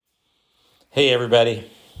Hey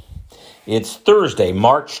everybody, it's Thursday,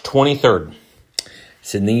 March 23rd.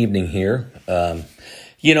 It's in the evening here.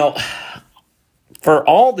 For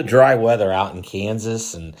all the dry weather out in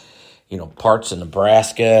Kansas and, parts of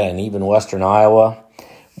Nebraska and even western Iowa,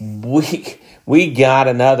 we got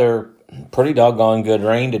another pretty doggone good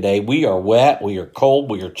rain today. We are wet, we are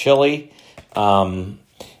cold, we are chilly. And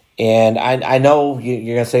I know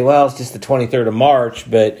you're going to say, well, it's just the 23rd of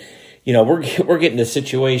March, but we're getting a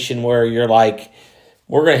situation where you're like,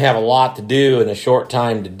 we're going to have a lot to do in a short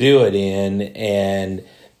time to do it in, and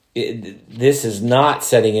this is not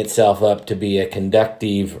setting itself up to be a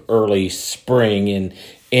conductive early spring in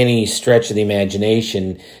any stretch of the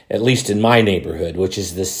imagination, at least in my neighborhood, which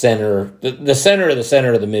is the center of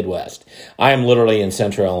the Midwest. I am literally in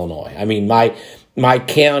central Illinois. I mean, my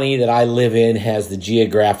county that I live in has the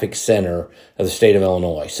geographic center of the state of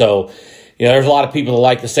Illinois. So, there's a lot of people that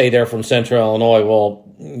like to say they're from central Illinois.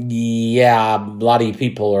 Well, yeah, a lot of you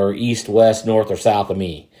people are east, west, north, or south of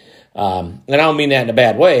me. And I don't mean that in a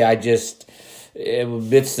bad way. It's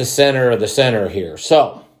the center of the center here.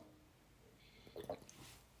 So,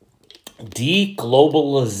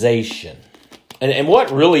 de-globalization. And what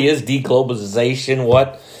really is de-globalization?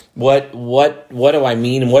 What do I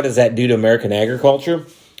mean? And what does that do to American agriculture?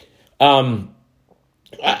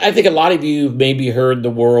 I think a lot of you maybe heard the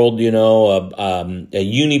world, a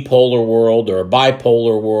unipolar world or a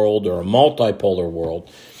bipolar world or a multipolar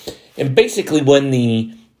world. And basically when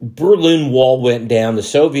the Berlin Wall went down, the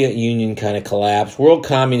Soviet Union kind of collapsed, world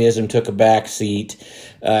communism took a back seat,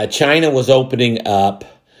 China was opening up,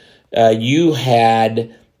 you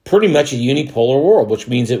had pretty much a unipolar world, which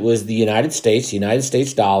means it was the United States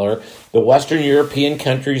dollar, the Western European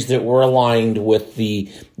countries that were aligned with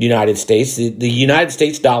the United States. The United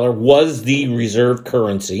States dollar was the reserve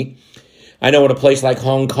currency. I know in a place like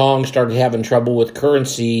Hong Kong started having trouble with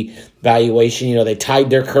currency valuation. They tied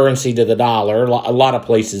their currency to the dollar. A lot of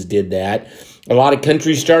places did that. A lot of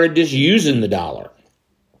countries started just using the dollar.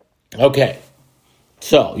 Okay,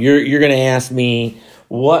 so you're going to ask me,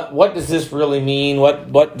 what does this really mean?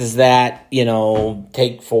 What does that,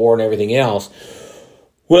 take for and everything else?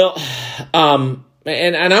 Well, and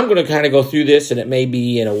I'm going to kind of go through this, and it may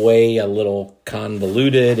be in a way a little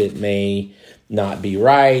convoluted. It may not be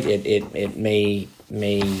right. It may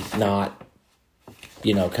not,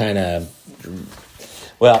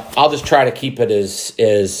 I'll just try to keep it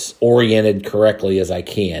as oriented correctly as I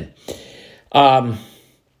can.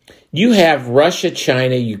 You have Russia,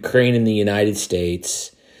 China, Ukraine, and the United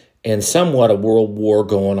States, and somewhat a world war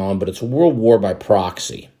going on, but it's a world war by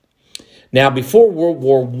proxy. Now, before World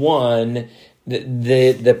War I,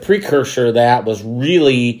 the precursor of that was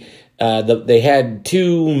really, they had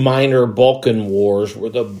two minor Balkan wars, where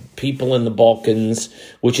the people in the Balkans,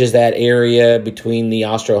 which is that area between the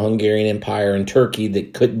Austro-Hungarian Empire and Turkey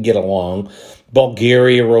that couldn't get along,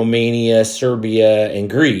 Bulgaria, Romania, Serbia, and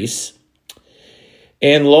Greece.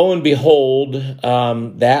 And lo and behold,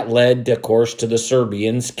 that led, of course, to the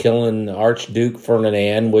Serbians killing Archduke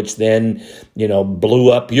Ferdinand, which then,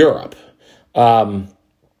 blew up Europe. But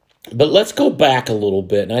let's go back a little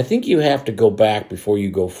bit, and I think you have to go back before you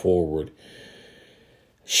go forward.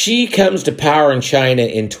 She comes to power in China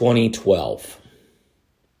in 2012.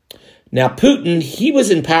 Now, Putin, he was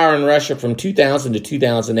in power in Russia from 2000 to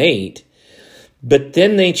 2008. But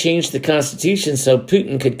then they changed the constitution so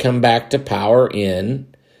Putin could come back to power in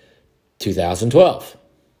 2012.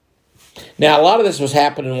 Now, a lot of this was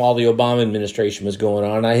happening while the Obama administration was going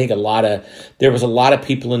on. I think there was a lot of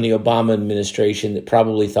people in the Obama administration that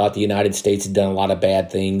probably thought the United States had done a lot of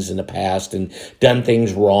bad things in the past and done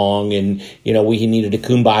things wrong, and we needed to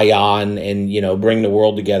kumbaya and bring the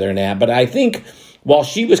world together and that. But I think while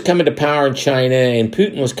she was coming to power in China and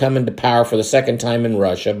Putin was coming to power for the second time in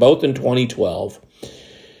Russia, both in 2012,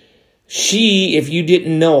 if you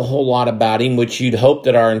didn't know a whole lot about him, which you'd hope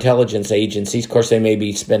that our intelligence agencies, of course they may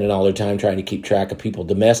be spending all their time trying to keep track of people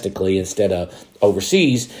domestically instead of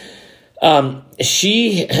overseas,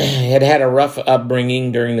 she had a rough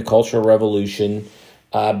upbringing during the Cultural Revolution.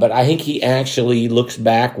 But I think he actually looks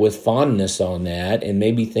back with fondness on that and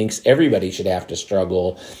maybe thinks everybody should have to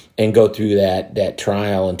struggle and go through that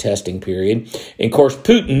trial and testing period. And of course,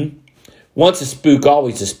 Putin, once a spook,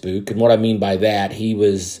 always a spook. And what I mean by that, he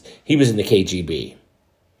was in the KGB.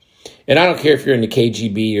 And I don't care if you're in the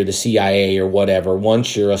KGB or the CIA or whatever.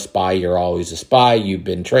 Once you're a spy, you're always a spy. You've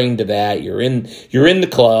been trained to that. You're in the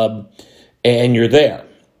club and you're there.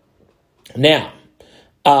 Now,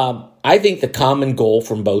 I think the common goal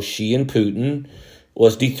from both Xi and Putin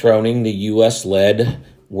was dethroning the U.S.-led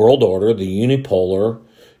world order, the unipolar,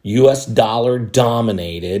 U.S.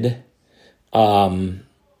 dollar-dominated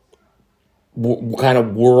kind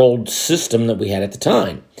of world system that we had at the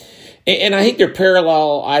time. And I think they're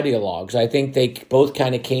parallel ideologues. I think they both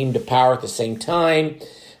kind of came to power at the same time.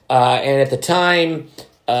 And at the time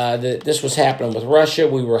that this was happening with Russia,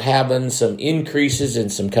 we were having some increases in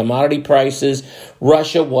some commodity prices.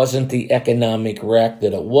 Russia wasn't the economic wreck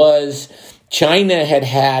that it was. China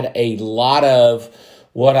had a lot of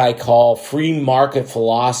what I call free market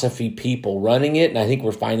philosophy people running it. And I think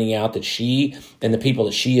we're finding out that Xi and the people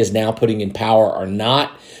that Xi is now putting in power are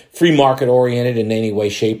not free market oriented in any way,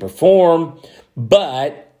 shape, or form.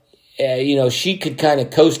 But, Xi could kind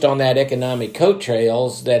of coast on that economic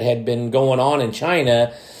coattails that had been going on in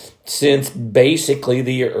China since basically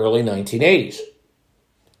the early 1980s.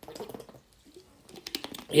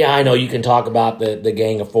 Yeah, I know you can talk about the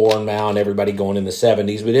Gang of Four and Mao and everybody going in the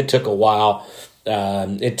 70s, but it took a while.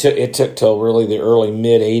 It took till really the early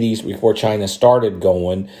mid 80s before China started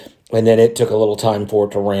going, and then it took a little time for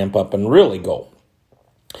it to ramp up and really go.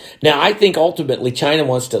 Now, I think ultimately China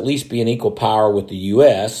wants to at least be an equal power with the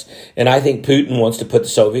U.S., and I think Putin wants to put the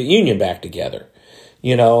Soviet Union back together.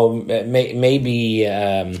 Maybe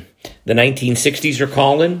the 1960s are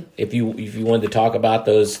calling, if you wanted to talk about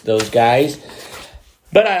those guys.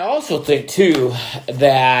 But I also think too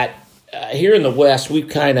that here in the West, we've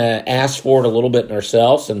kind of asked for it a little bit in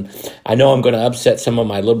ourselves, and I know I'm going to upset some of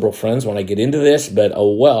my liberal friends when I get into this, but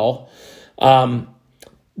oh well.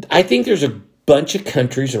 I think there's a bunch of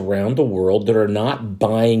countries around the world that are not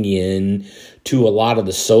buying in to a lot of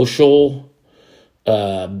the social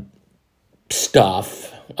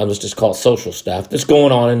stuff, let's just call it social stuff, that's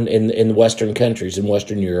going on in the Western countries, in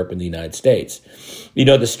Western Europe and the United States.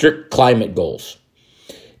 The strict climate goals.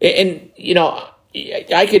 And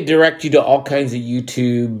I could direct you to all kinds of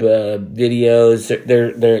YouTube videos.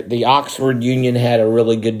 The Oxford Union had a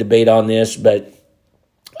really good debate on this, but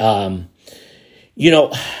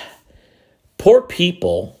poor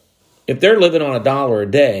people, if they're living on $1 a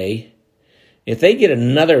day, if they get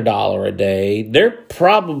another $1 a day, they're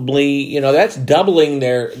probably, that's doubling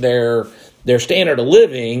their standard of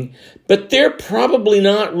living, but they're probably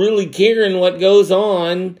not really caring what goes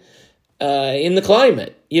on in the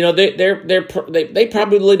climate. They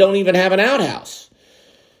probably don't even have an outhouse.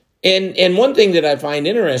 And one thing that I find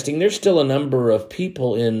interesting, there's still a number of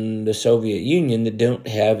people in the Soviet Union that don't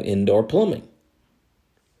have indoor plumbing.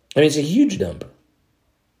 I mean, it's a huge number.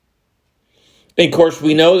 And of course,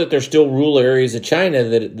 we know that there's still rural areas of China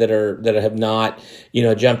that have not,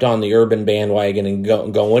 jumped on the urban bandwagon and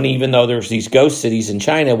going, even though there's these ghost cities in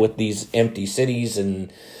China with these empty cities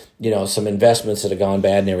and, some investments that have gone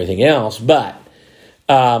bad and everything else. But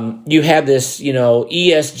you have this,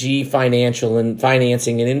 ESG financial and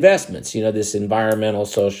financing and investments, this environmental,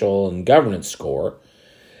 social, and governance score.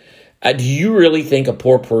 Do you really think a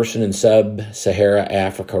poor person in sub-Sahara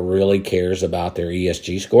Africa really cares about their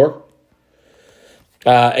ESG score?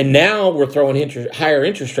 And now we're throwing higher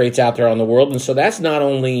interest rates out there on the world, and so that's not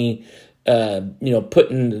only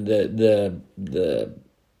putting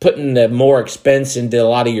the more expense into a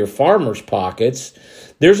lot of your farmers' pockets.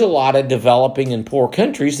 There's a lot of developing and poor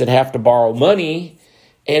countries that have to borrow money,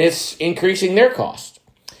 and it's increasing their cost.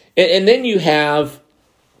 And then you have,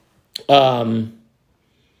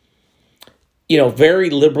 very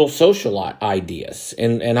liberal social ideas.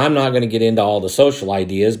 And I'm not going to get into all the social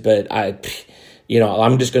ideas, but I'm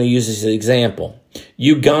just going to use this as an example.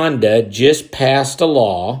 Uganda just passed a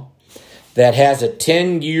law that has a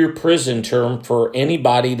 10-year prison term for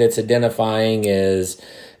anybody that's identifying as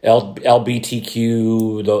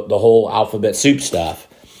LGBTQ, the whole alphabet soup stuff.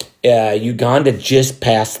 Uganda just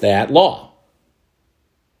passed that law.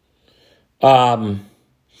 And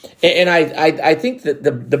I think that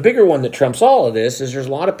the bigger one that trumps all of this is there's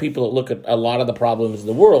a lot of people that look at a lot of the problems in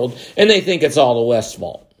the world and they think it's all the West's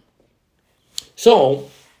fault. So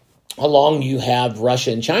along you have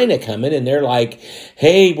Russia and China coming, and they're like,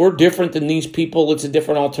 hey, we're different than these people. It's a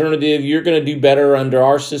different alternative. You're going to do better under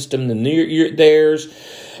our system than theirs.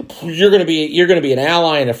 You're going to be an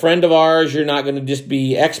ally and a friend of ours. You're not going to just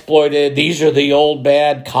be exploited. These are the old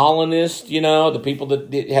bad colonists, the people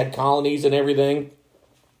that had colonies and everything.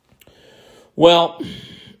 Well,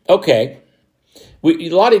 okay. A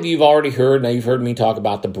lot of you have already heard, now you've heard me talk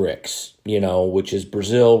about the BRICS, which is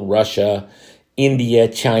Brazil, Russia, India,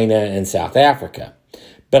 China, and South Africa.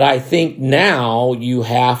 But I think now you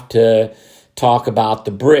have to talk about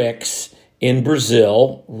the BRICS in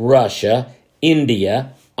Brazil, Russia,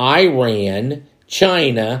 India, Iran,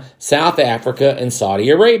 China, South Africa, and Saudi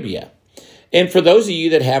Arabia. And for those of you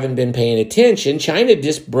that haven't been paying attention, China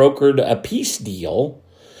just brokered a peace deal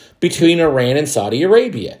between Iran and Saudi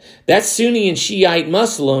Arabia. That's Sunni and Shiite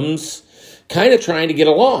Muslims kind of trying to get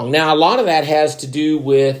along. Now, a lot of that has to do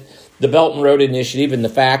with the Belt and Road Initiative and the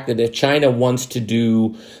fact that if China wants to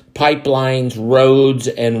do pipelines, roads,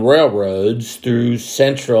 and railroads through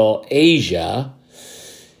Central Asia,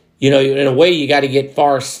 in a way, you got to get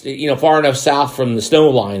far enough south from the snow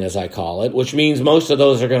line, as I call it, which means most of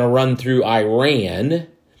those are going to run through Iran.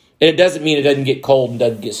 And it doesn't mean it doesn't get cold and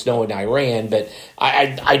doesn't get snow in Iran, but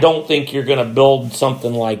I don't think you're going to build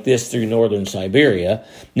something like this through northern Siberia.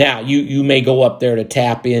 Now, you may go up there to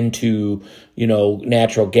tap into,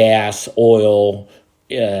 natural gas, oil,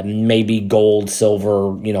 maybe gold, silver,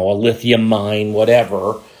 a lithium mine,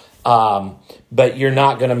 whatever. But you're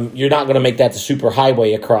not gonna make that the super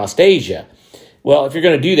highway across Asia. Well, if you're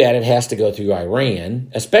going to do that, it has to go through Iran,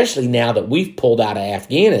 especially now that we've pulled out of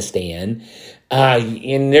Afghanistan.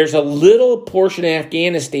 And there's a little portion of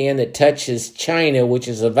Afghanistan that touches China, which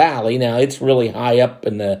is a valley. Now, it's really high up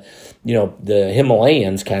in the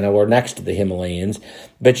Himalayas, kind of, or next to the Himalayas.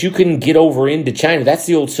 But you can get over into China. That's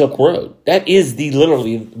the old Silk Road. That is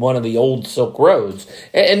literally one of the old Silk Roads.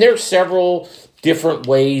 And there's several different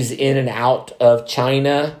ways in and out of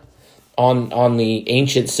China on the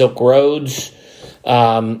ancient Silk Roads.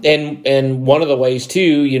 And one of the ways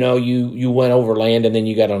too, you went overland and then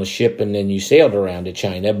you got on a ship and then you sailed around to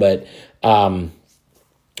China. But,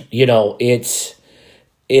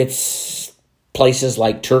 it's places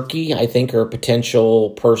like Turkey, I think, are a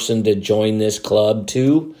potential person to join this club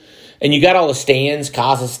too. And you got all the stands: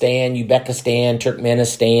 Kazakhstan, Uzbekistan,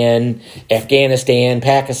 Turkmenistan, Afghanistan,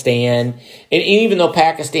 Pakistan. And even though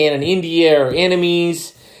Pakistan and India are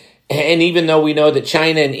enemies, and even though we know that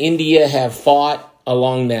China and India have fought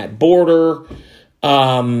along that border,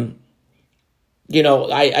 I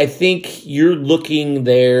think you're looking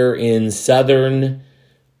there in southern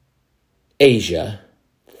Asia,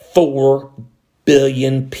 4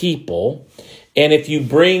 billion people. And if you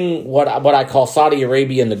bring what I call Saudi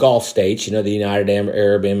Arabia and the Gulf states, the United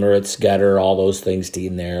Arab Emirates, Qatar, all those things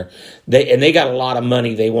in there, they got a lot of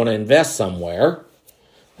money they want to invest somewhere.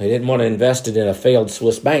 They didn't want to invest it in a failed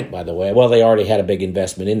Swiss bank, by the way. Well, they already had a big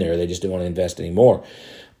investment in there. They just didn't want to invest anymore.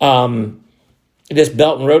 This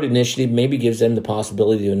Belt and Road Initiative maybe gives them the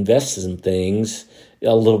possibility to invest in some things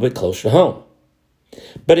a little bit closer to home.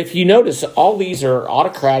 But if you notice, all these are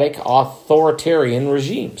autocratic, authoritarian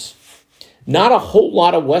regimes. Not a whole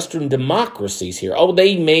lot of Western democracies here. Oh,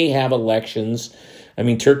 they may have elections.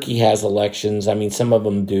 Turkey has elections. Some of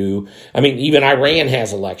them do. Even Iran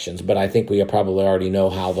has elections, but I think we probably already know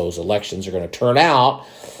how those elections are going to turn out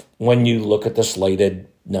when you look at the slated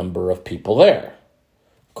number of people there.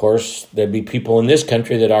 Of course, there'd be people in this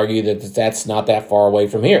country that argue that that's not that far away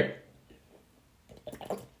from here.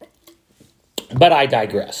 But I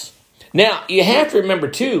digress. Now, you have to remember,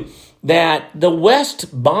 too, that the West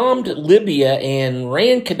bombed Libya and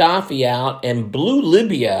ran Gaddafi out and blew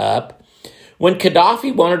Libya up when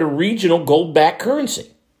Gaddafi wanted a regional gold-backed currency.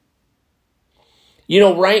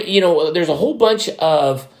 There's a whole bunch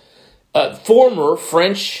of former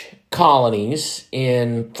French colonies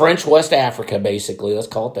in French West Africa, basically, let's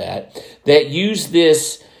call it that use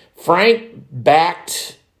this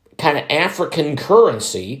franc-backed kind of African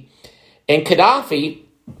currency. And Gaddafi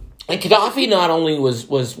not only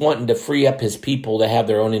was wanting to free up his people to have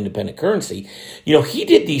their own independent currency, he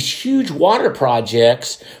did these huge water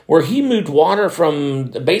projects where he moved water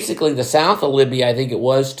from basically the south of Libya, I think it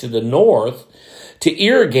was, to the north to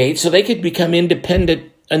irrigate so they could become independent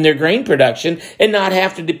in their grain production and not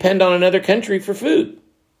have to depend on another country for food.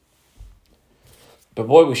 But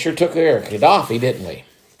boy, we sure took care of Gaddafi, didn't we?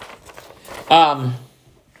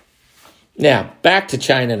 Now, back to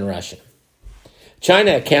China and Russia.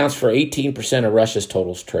 China accounts for 18% of Russia's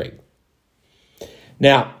total trade.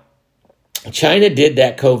 Now, China did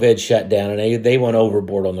that COVID shutdown, and they went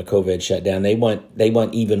overboard on the COVID shutdown. They went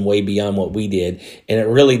even way beyond what we did, and it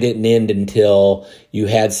really didn't end until you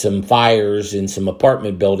had some fires in some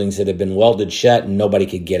apartment buildings that had been welded shut and nobody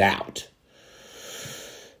could get out.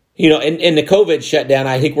 And the COVID shutdown,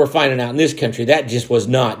 I think we're finding out in this country, that just was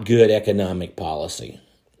not good economic policy.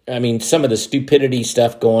 Some of the stupidity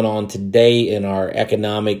stuff going on today in our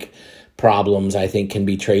economic problems, I think, can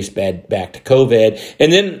be traced back to COVID.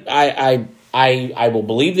 And then I will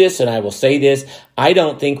believe this and I will say this. I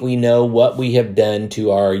don't think we know what we have done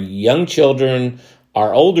to our young children,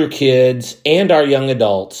 our older kids, and our young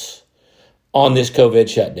adults on this COVID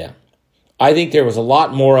shutdown. I think there was a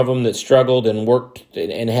lot more of them that struggled and worked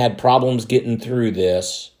and had problems getting through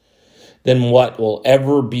this than what will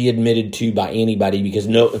ever be admitted to by anybody, because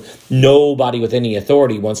nobody with any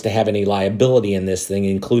authority wants to have any liability in this thing,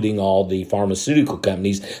 including all the pharmaceutical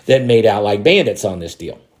companies that made out like bandits on this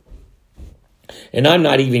deal. And I'm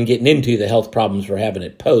not even getting into the health problems we're having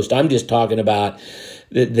at post. I'm just talking about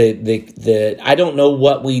the I don't know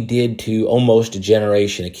what we did to almost a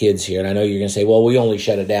generation of kids here. And I know you're going to say, well, we only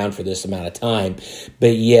shut it down for this amount of time.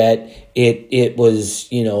 But yet it was,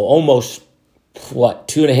 almost,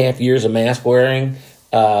 2.5 years of mask wearing.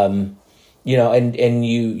 And there's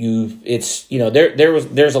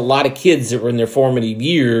a lot of kids that were in their formative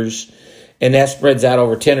years, and that spreads out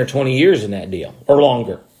over 10 or 20 years in that deal, or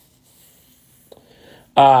longer.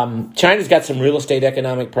 China's got some real estate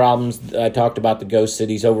economic problems. I talked about the ghost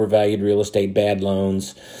cities, overvalued real estate, bad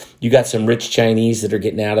loans. You got some rich Chinese that are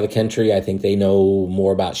getting out of the country. I think they know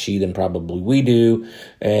more about Xi than probably we do.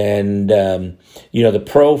 And, the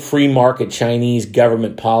pro-free market Chinese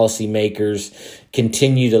government policymakers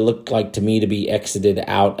continue to look like to me to be exited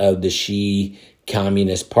out of the Xi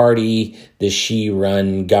Communist Party, the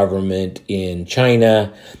Xi-run government in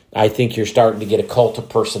China. I think you're starting to get a cult of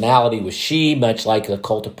personality with Xi, much like the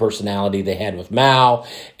cult of personality they had with Mao,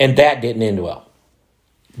 and that didn't end well.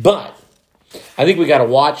 But I think we got to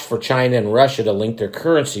watch for China and Russia to link their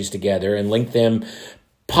currencies together and link them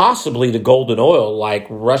possibly to gold and oil, like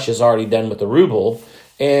Russia's already done with the ruble.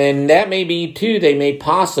 And that may be too. They may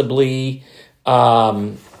possibly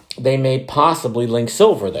link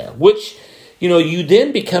silver there, which you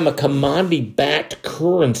then become a commodity-backed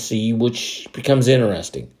currency, which becomes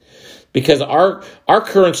interesting. Because our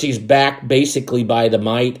currency is backed basically by the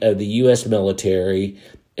might of the U.S. military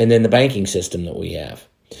and then the banking system that we have.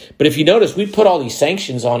 But if you notice, we put all these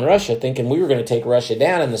sanctions on Russia thinking we were going to take Russia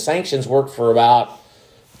down, and the sanctions worked for about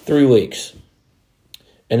 3 weeks.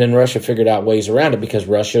 And then Russia figured out ways around it because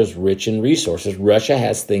Russia is rich in resources. Russia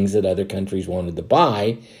has things that other countries wanted to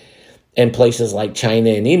buy, and places like China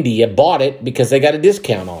and India bought it because they got a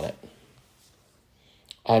discount on it.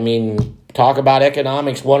 I mean, talk about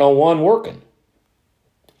economics 101 working.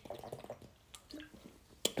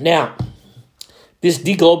 Now, this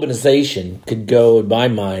deglobalization could go, in my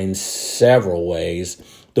mind, several ways.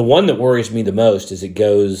 The one that worries me the most is it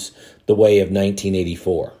goes the way of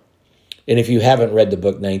 1984. And if you haven't read the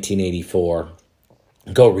book 1984,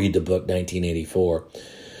 go read the book 1984.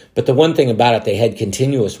 But the one thing about it, they had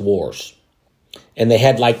continuous wars. And they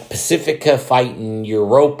had like Pacifica fighting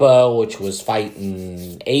Europa, which was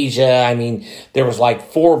fighting Asia. I mean, there was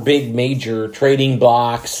like 4 big major trading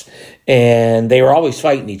blocks, and they were always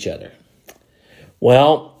fighting each other.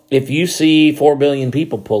 Well, if you see 4 billion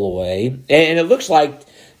people pull away, and it looks like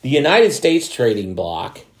the United States trading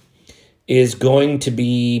bloc is going to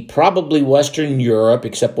be probably Western Europe,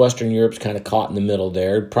 except Western Europe's kind of caught in the middle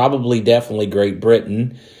there. Probably definitely Great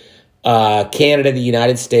Britain. Canada, the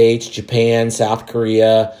United States, Japan, South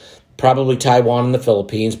Korea, probably Taiwan and the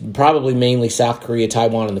Philippines, probably mainly South Korea,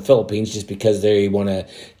 Taiwan, and the Philippines, just because they want to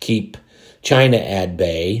keep China at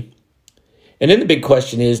bay. And then the big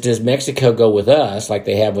question is, does Mexico go with us like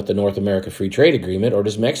they have with the North America Free Trade Agreement, or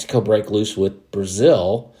does Mexico break loose with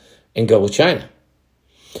Brazil and go with China?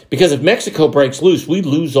 Because if Mexico breaks loose, we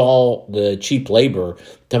lose all the cheap labor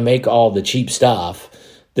to make all the cheap stuff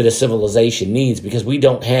that a civilization needs, because we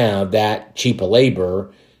don't have that cheap labor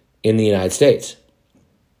in the United States.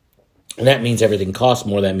 And that means everything costs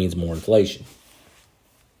more. That means more inflation.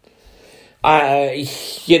 I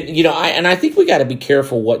think we got to be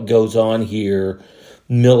careful what goes on here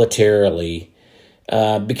militarily,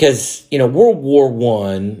 because, World War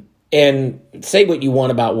I, and say what you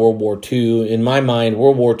want about World War II. In my mind,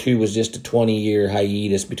 World War II was just a 20-year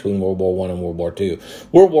hiatus between World War I and World War II.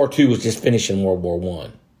 World War II was just finishing World War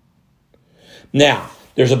I. Now,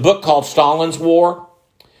 there's a book called Stalin's War,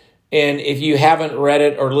 and if you haven't read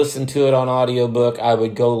it or listened to it on audiobook, I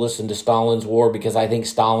would go listen to Stalin's War, because I think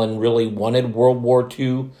Stalin really wanted World War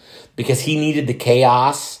II because he needed the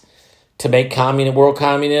chaos to make world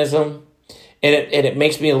communism. And it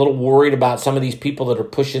makes me a little worried about some of these people that are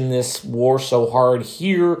pushing this war so hard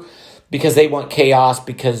here because they want chaos,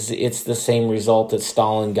 because it's the same result that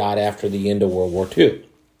Stalin got after the end of World War II.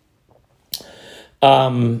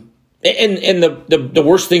 And the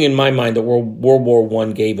worst thing in my mind that World War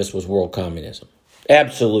I gave us was world communism.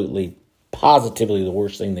 Absolutely, positively the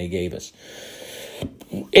worst thing they gave us.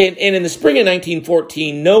 And in the spring of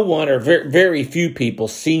 1914, no one or very, very few people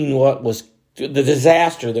seen what was the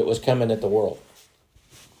disaster that was coming at the world.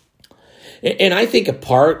 And I think a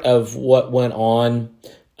part of what went on,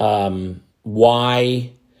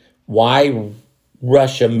 why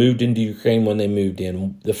Russia moved into Ukraine when they moved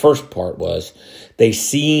in, the first part was they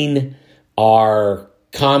seen our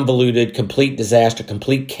convoluted, complete disaster,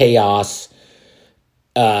 complete chaos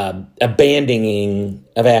abandoning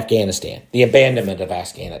of Afghanistan, the abandonment of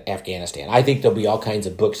Afghanistan. I think there'll be all kinds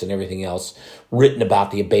of books and everything else written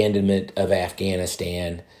about the abandonment of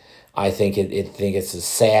Afghanistan. I think it's a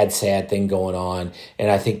sad thing going on. And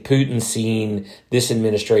I think Putin's seen this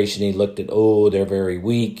administration. He looked at, they're very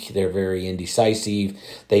weak. They're very indecisive.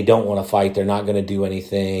 They don't want to fight. They're not going to do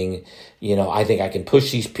anything. I think I can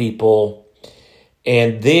push these people.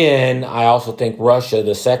 And then I also think Russia,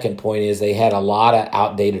 the second point is they had a lot of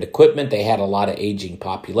outdated equipment. They had a lot of aging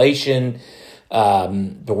population.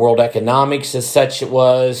 The world economics as such it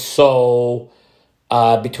was. So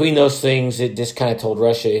between those things, it just kind of told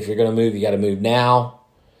Russia, if you're going to move, you got to move now.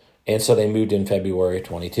 And so they moved in February of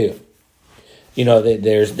 22.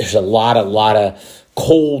 There's a lot of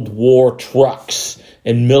Cold War trucks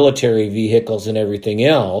and military vehicles and everything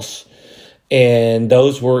else. And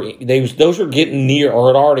those were getting near or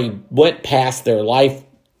had already went past their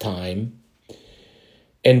lifetime.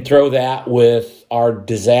 And throw that with our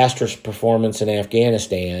disastrous performance in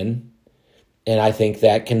Afghanistan, and I think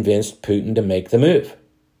that convinced Putin to make the move.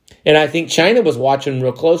 And I think China was watching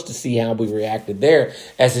real close to see how we reacted there,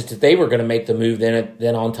 as if they were going to make the move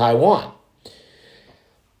then on Taiwan.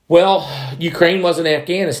 Well, Ukraine wasn't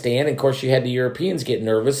Afghanistan. And of course, you had the Europeans get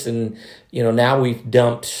nervous, and now we've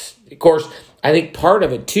dumped. Of course, I think part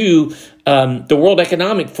of it, too, the World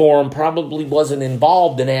Economic Forum probably wasn't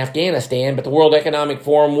involved in Afghanistan, but the World Economic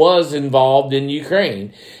Forum was involved in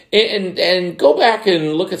Ukraine. And go back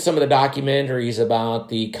and look at some of the documentaries about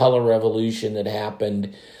the color revolution that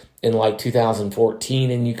happened in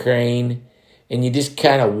 2014 in Ukraine. And you just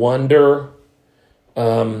kind of wonder,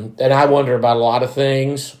 and I wonder about a lot of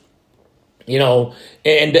things. And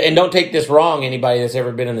don't take this wrong, anybody that's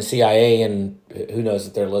ever been in the CIA, and who knows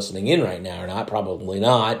if they're listening in right now or not, probably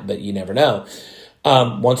not, but you never know.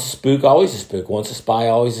 Once a spook, always a spook. Once a spy,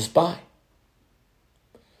 always a spy.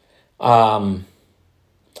 I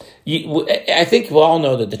think we all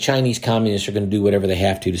know that the Chinese communists are going to do whatever they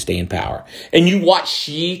have to stay in power. And you watch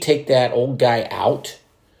Xi take that old guy out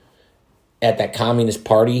at that Communist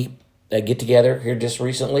Party get-together here just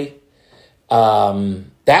recently.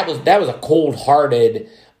 That was a cold-hearted,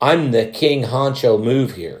 I'm the king honcho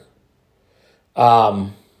move here.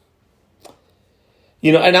 And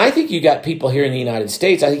I think you got people here in the United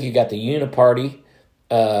States. I think you got the Uniparty,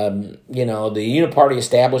 the Uniparty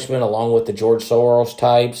establishment, along with the George Soros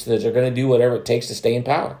types, that are going to do whatever it takes to stay in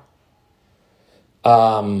power.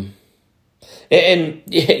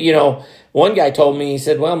 One guy told me, he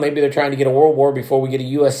said, well, maybe they're trying to get a world war before we get a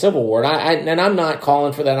U.S. Civil War. And I'm not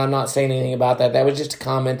calling for that. I'm not saying anything about that. That was just a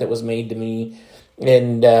comment that was made to me.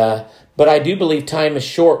 But I do believe time is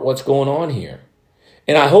short, what's going on here.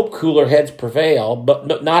 And I hope cooler heads prevail,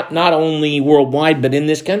 but not only worldwide, but in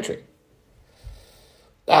this country.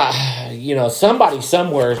 Somebody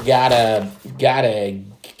somewhere's gotta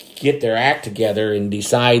get their act together and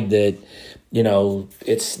decide that,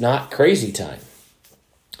 it's not crazy time.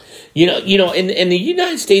 And the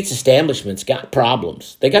United States establishment's got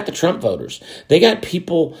problems. They got the Trump voters. They got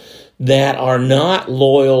people that are not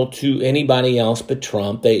loyal to anybody else but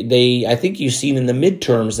Trump. I think you've seen in the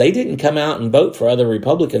midterms, they didn't come out and vote for other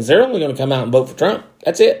Republicans. They're only going to come out and vote for Trump.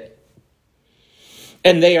 That's it.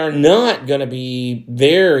 And they are not going to be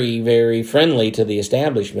very, very friendly to the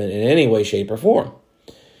establishment in any way, shape, or form.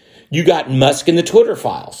 You got Musk in the Twitter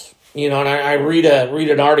files. And I read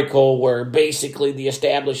an article where basically the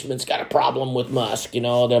establishment's got a problem with Musk,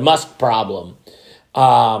 the Musk problem.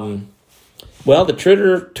 The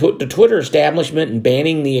Twitter establishment and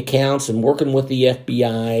banning the accounts and working with the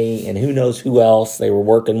FBI and who knows who else they were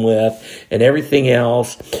working with and everything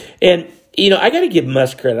else. And, I got to give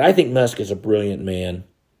Musk credit. I think Musk is a brilliant man.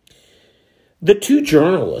 The two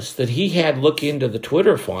journalists that he had look into the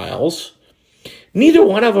Twitter files, neither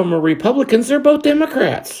one of them are Republicans. They're both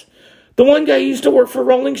Democrats. The one guy used to work for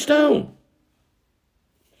Rolling Stone.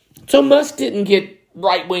 So Musk didn't get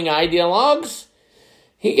right-wing ideologues.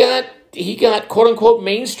 He got quote-unquote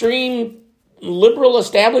mainstream liberal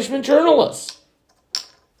establishment journalists.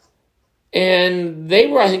 And they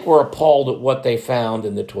were appalled at what they found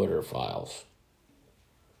in the Twitter files.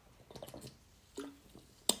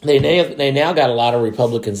 They now got a lot of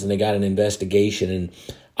Republicans, and they got an investigation, and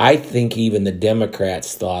I think even the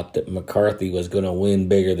Democrats thought that McCarthy was going to win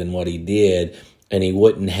bigger than what he did, and he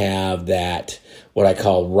wouldn't have that, what I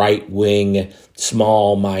call right-wing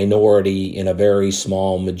small minority in a very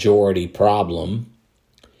small majority problem.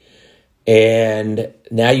 And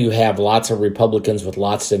now you have lots of Republicans with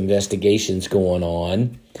lots of investigations going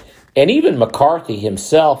on. And even McCarthy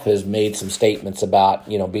himself has made some statements about,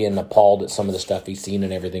 being appalled at some of the stuff he's seen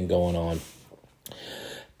and everything going on.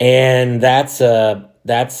 And that's a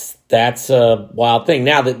wild thing.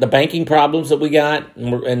 Now the banking problems that we got,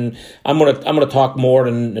 and I'm gonna talk more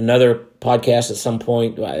in another podcast at some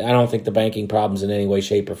point. I don't think the banking problems in any way,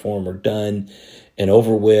 shape, or form are done and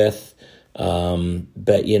over with.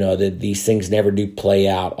 But these things never do play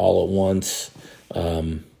out all at once.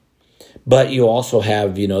 But you also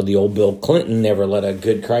have the old Bill Clinton never let a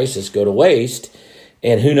good crisis go to waste,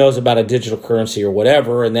 and who knows about a digital currency or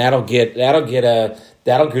whatever, and that'll get a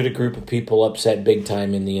group of people upset big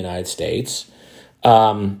time in the United States.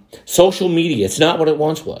 Social media, it's not what it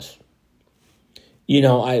once was.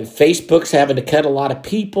 Facebook's having to cut a lot of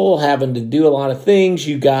people, having to do a lot of things.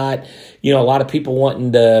 You got, a lot of people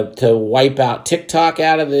wanting to wipe out TikTok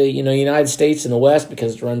out of the, United States and the West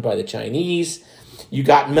because it's run by the Chinese. You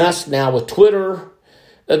got Musk now with Twitter.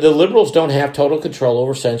 The liberals don't have total control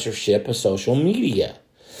over censorship of social media.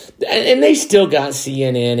 And they still got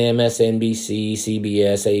CNN, MSNBC,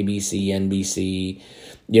 CBS, ABC, NBC,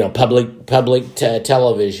 public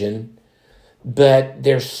television. But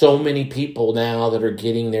there's so many people now that are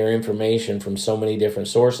getting their information from so many different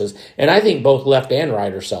sources. And I think both left and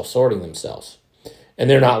right are self-sorting themselves. And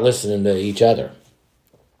they're not listening to each other.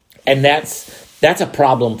 And that's a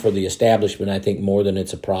problem for the establishment, I think, more than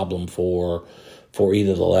it's a problem for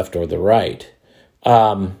either the left or the right.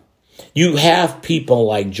 You have people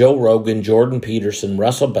like Joe Rogan, Jordan Peterson,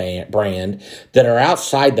 Russell Brand that are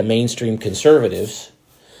outside the mainstream conservatives,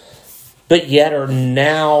 but yet are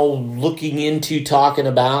now looking into talking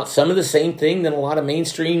about some of the same thing that a lot of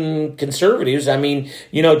mainstream conservatives. I mean,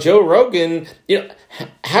 Joe Rogan,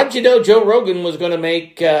 how'd you know Joe Rogan was going to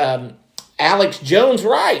make Alex Jones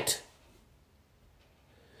right?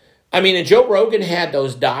 I mean, and Joe Rogan had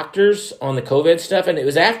those doctors on the COVID stuff, and it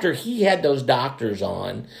was after he had those doctors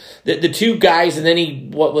on, the two guys, and then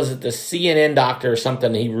the CNN doctor or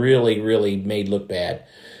something he really, really made look bad.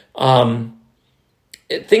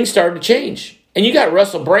 Things started to change. And you got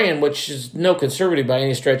Russell Brand, which is no conservative by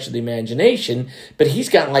any stretch of the imagination, but he's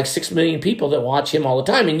got like 6 million people that watch him all the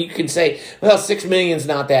time. And you can say, well, 6 million's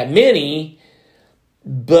not that many,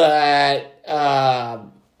 but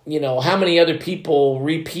how many other people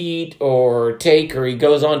repeat or take, or he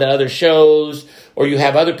goes on to other shows, or you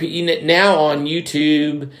have other people now on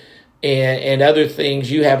YouTube and other things.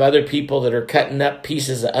 You have other people that are cutting up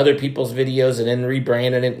pieces of other people's videos and then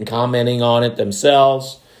rebranding it and commenting on it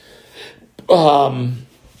themselves. All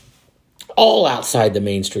outside the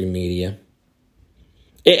mainstream media.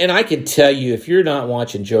 And I can tell you, if you're not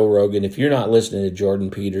watching Joe Rogan, if you're not listening to Jordan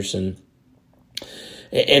Peterson,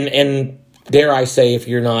 and dare I say, if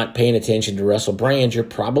you're not paying attention to Russell Brand, you're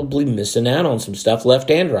probably missing out on some stuff left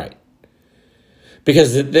and right.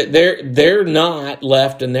 Because they're not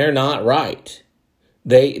left and they're not right.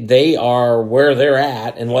 They are where they're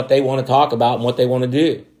at and what they want to talk about and what they want to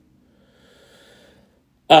do.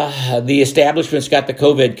 The establishment's got the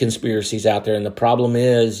COVID conspiracies out there, and the problem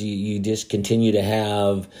is you just continue to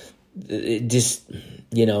have things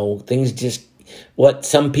what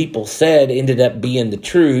some people said ended up being the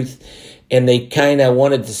truth, and they kind of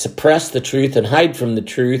wanted to suppress the truth and hide from the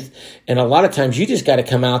truth. And a lot of times you just got to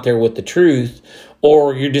come out there with the truth,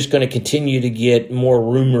 or you're just going to continue to get more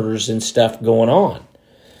rumors and stuff going on.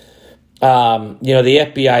 The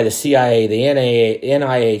FBI, the CIA, the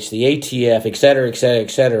NIH, the ATF, et cetera, et cetera,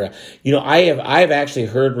 et cetera. I've actually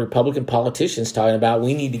heard Republican politicians talking about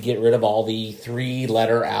we need to get rid of all the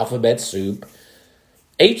 3-letter alphabet soup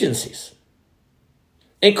agencies.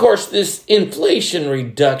 And of course, this Inflation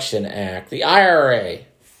Reduction Act, the IRA,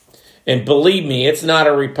 and believe me, it's not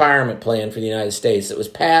a retirement plan for the United States. It was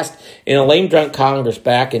passed in a lame drunk Congress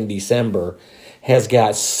back in December, has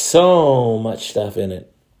got so much stuff in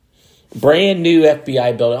it. Brand new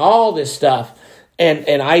FBI building, all this stuff.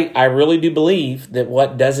 And I really do believe that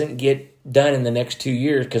what doesn't get done in the next 2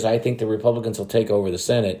 years, because I think the Republicans will take over the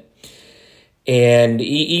Senate, and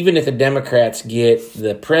even if the Democrats get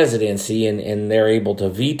the presidency and they're able to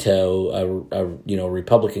veto a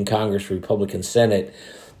Republican Congress, Republican Senate,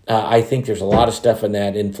 I think there's a lot of stuff in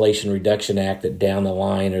that Inflation Reduction Act that down the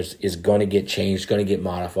line is going to get changed, going to get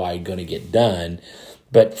modified, going to get done.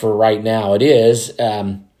 But for right now, it is.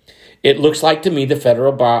 It looks like to me the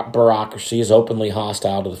federal bureaucracy is openly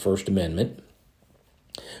hostile to the First Amendment,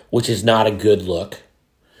 which is not a good look,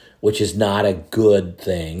 which is not a good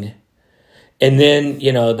thing. And then,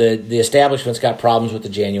 the establishment's got problems with the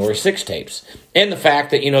January 6 tapes. And the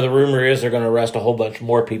fact that, the rumor is they're going to arrest a whole bunch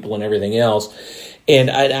more people and everything else.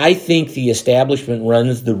 And I think the establishment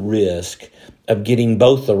runs the risk of getting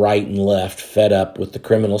both the right and left fed up with the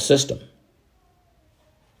criminal system.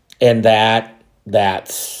 And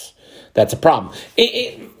that's That's a problem.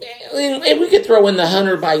 And we could throw in the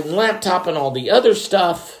Hunter Biden laptop and all the other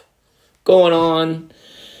stuff going on.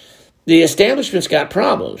 The establishment's got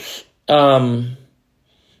problems. And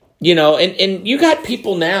you got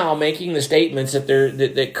people now making the statements that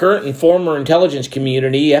that current and former intelligence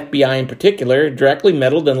community, FBI in particular, directly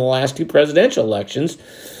meddled in the last 2 presidential elections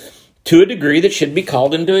to a degree that should be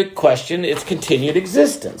called into question its continued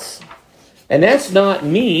existence. And that's not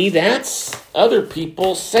me, that's other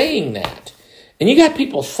people saying that. And you got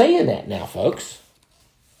people saying that now, folks.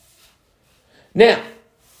 Now,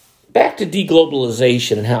 back to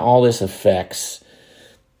de-globalization and how all this affects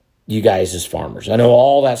you guys as farmers. I know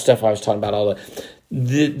all that stuff I was talking about, all that.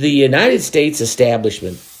 The United States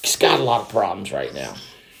establishment has got a lot of problems right now.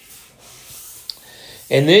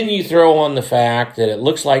 And then you throw on the fact that it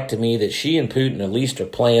looks like to me that Xi and Putin at least are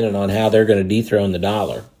planning on how they're going to dethrone the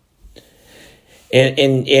dollar.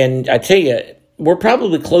 And I tell you, we're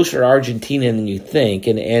probably closer to Argentina than you think.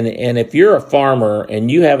 And if you're a farmer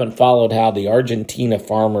and you haven't followed how the Argentina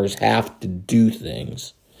farmers have to do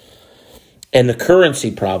things and the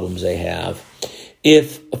currency problems they have,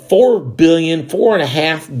 if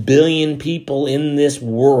 4.5 billion people in this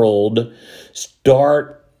world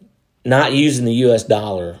start not using the U.S.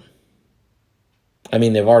 dollar, I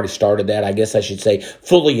mean, they've already started that. I guess I should say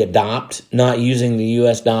fully adopt not using the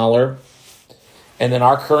U.S. dollar. And then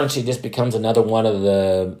our currency just becomes another one of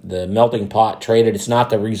the melting pot traded. It's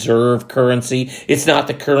not the reserve currency. It's not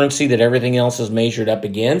the currency that everything else is measured up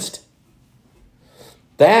against.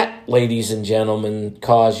 That, ladies and gentlemen,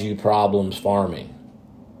 cause you problems farming.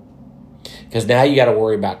 Because now you got to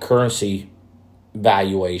worry about currency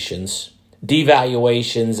valuations,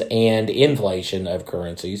 devaluations, and inflation of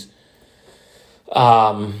currencies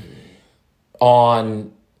on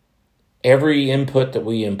every input that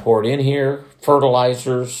we import in here,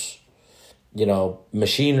 fertilizers,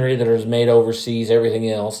 machinery that is made overseas, everything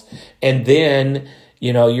else. And then,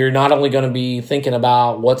 you're not only going to be thinking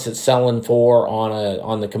about what's it selling for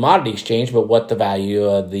on the commodity exchange, but what the value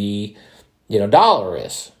of the, dollar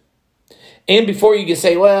is. And before you can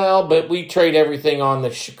say, well, but we trade everything on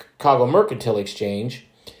the Chicago Mercantile Exchange,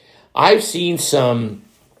 I've seen some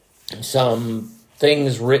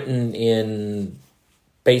things written in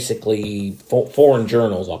basically foreign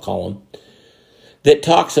journals, I'll call them, that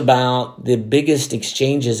talks about the biggest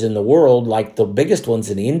exchanges in the world, like the biggest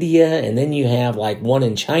ones in India, and then you have like one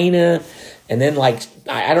in China, and then like,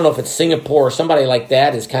 I don't know if it's Singapore or somebody like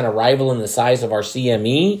that is kind of rivaling the size of our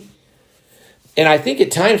CME. And I think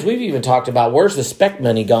at times we've even talked about where's the spec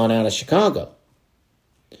money gone out of Chicago?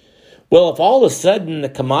 Well, if all of a sudden the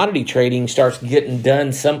commodity trading starts getting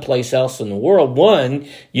done someplace else in the world, one,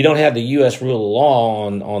 you don't have the U.S. rule of law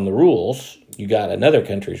on the rules. You got another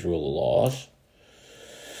country's rule of laws.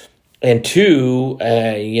 And two,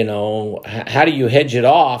 how do you hedge it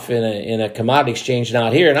off in a commodity exchange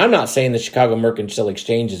not here? And I'm not saying the Chicago Mercantile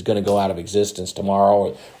Exchange is going to go out of existence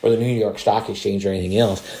tomorrow or the New York Stock Exchange or anything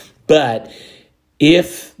else. But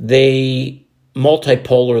if they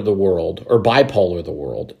multipolar the world or bipolar the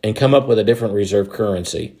world and come up with a different reserve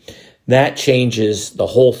currency, that changes the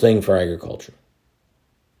whole thing for agriculture.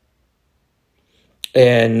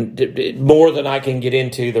 And more than I can get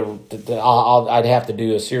into, I'd have to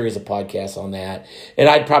do a series of podcasts on that. And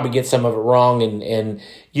I'd probably get some of it wrong. And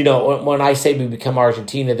when I say we become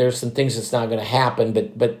Argentina, there's some things that's not going to happen.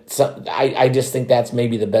 But I just think that's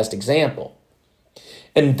maybe the best example.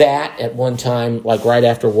 And that, at one time, like right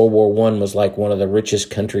after World War I, was like one of the richest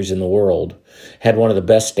countries in the world, had one of the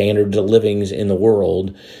best standards of living in the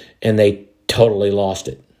world, and they totally lost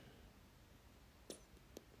it.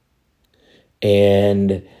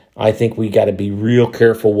 And I think we got to be real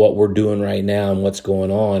careful what we're doing right now and what's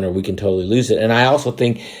going on, or we can totally lose it. And I also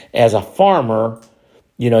think as a farmer,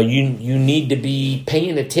 you need to be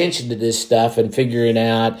paying attention to this stuff and figuring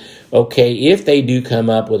out, okay, if they do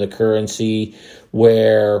come up with a currency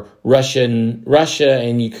where Russia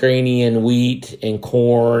and Ukrainian wheat and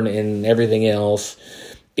corn and everything else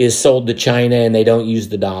is sold to China and they don't use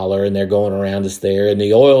the dollar and they're going around us there, and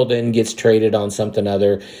the oil then gets traded on something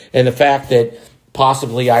other, and the fact that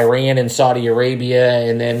possibly Iran and Saudi Arabia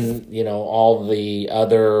and then, all the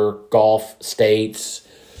other Gulf states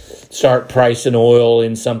start pricing oil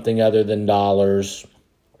in something other than dollars.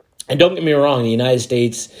 And don't get me wrong, the United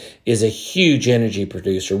States is a huge energy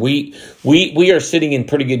producer. We are sitting in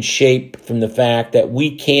pretty good shape from the fact that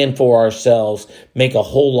we can, for ourselves, make a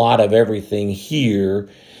whole lot of everything here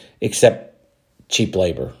except cheap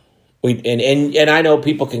labor. And I know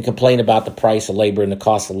people can complain about the price of labor and the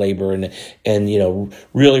cost of labor, and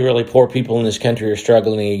really, really poor people in this country are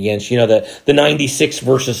struggling against the 96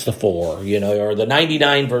 versus the 4, or the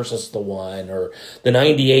 99 versus the 1, or the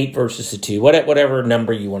 98 versus the 2, whatever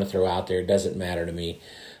number you want to throw out there. It doesn't matter to me.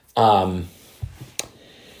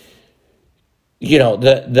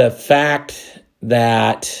 The fact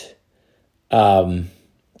that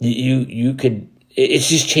you could, it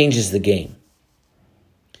just changes the game.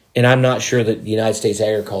 And I'm not sure that the United States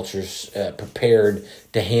agriculture is prepared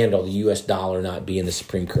to handle the U.S. dollar not being the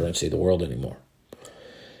supreme currency of the world anymore.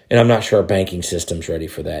 And I'm not sure our banking system's ready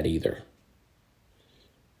for that either.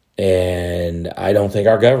 And I don't think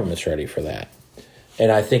our government's ready for that.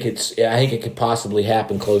 And I think it could possibly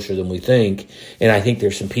happen closer than we think. And I think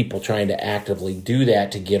there's some people trying to actively do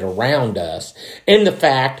that to get around us. And the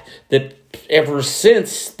fact that ever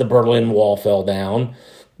since the Berlin Wall fell down,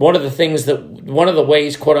 one of the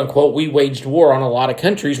ways, quote unquote, we waged war on a lot of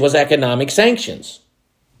countries was economic sanctions.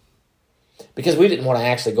 Because we didn't want to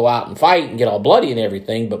actually go out and fight and get all bloody and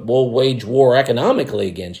everything, but we'll wage war economically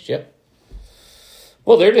against you.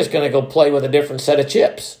 Well, they're just going to go play with a different set of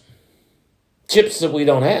chips. Chips that we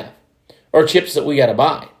don't have. Or chips that we got to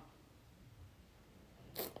buy.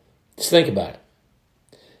 Just think about it.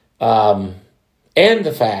 And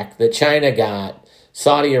the fact that China got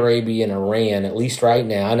Saudi Arabia and Iran, at least right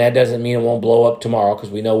now, and that doesn't mean it won't blow up tomorrow, because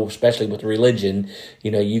we know, especially with religion,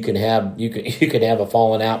 you can have a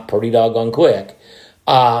falling out pretty doggone quick.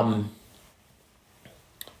 But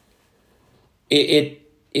if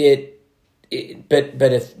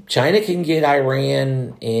China can get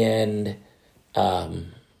Iran and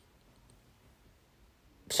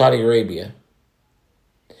Saudi Arabia,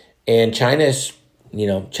 and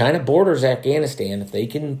China borders Afghanistan, if they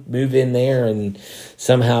can move in there and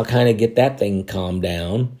somehow kind of get that thing calmed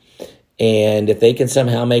down, and if they can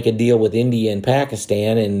somehow make a deal with India and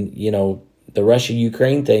Pakistan and, the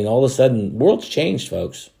Russia-Ukraine thing, all of a sudden, world's changed,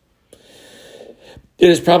 folks. It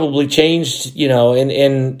has probably changed,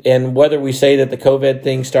 and whether we say that the COVID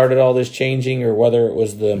thing started all this changing or whether it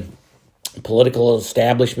was the political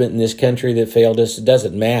establishment in this country that failed us, it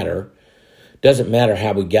doesn't matter. Doesn't matter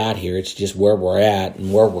how we got here. It's just where we're at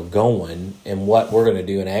and where we're going and what we're going to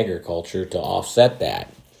do in agriculture to offset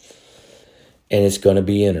that. And it's going to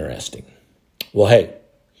be interesting. Well, hey,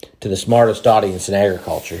 to the smartest audience in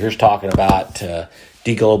agriculture, here's talking about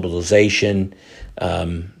de-globalization.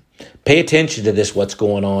 Pay attention to this, what's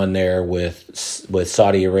going on there with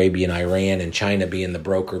Saudi Arabia and Iran and China being the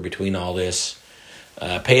broker between all this.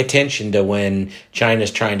 Pay attention to when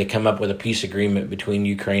China's trying to come up with a peace agreement between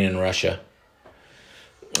Ukraine and Russia.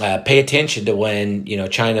 Pay attention to when,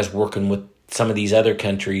 China's working with some of these other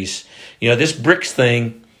countries. This BRICS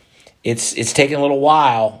thing, it's taken a little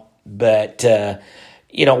while, but,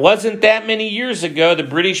 wasn't that many years ago the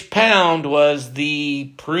British pound was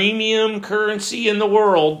the premium currency in the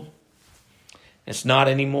world. It's not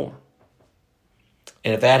anymore.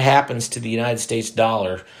 And if that happens to the United States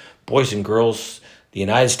dollar, boys and girls, the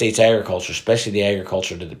United States agriculture, especially the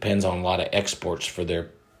agriculture that depends on a lot of exports for their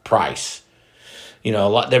price,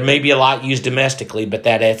 there may be a lot used domestically, but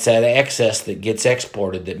it's that excess that gets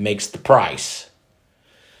exported that makes the price.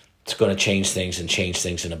 It's going to change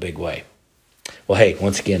things in a big way. Well, hey,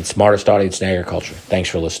 once again, smartest audience in agriculture. Thanks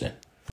for listening.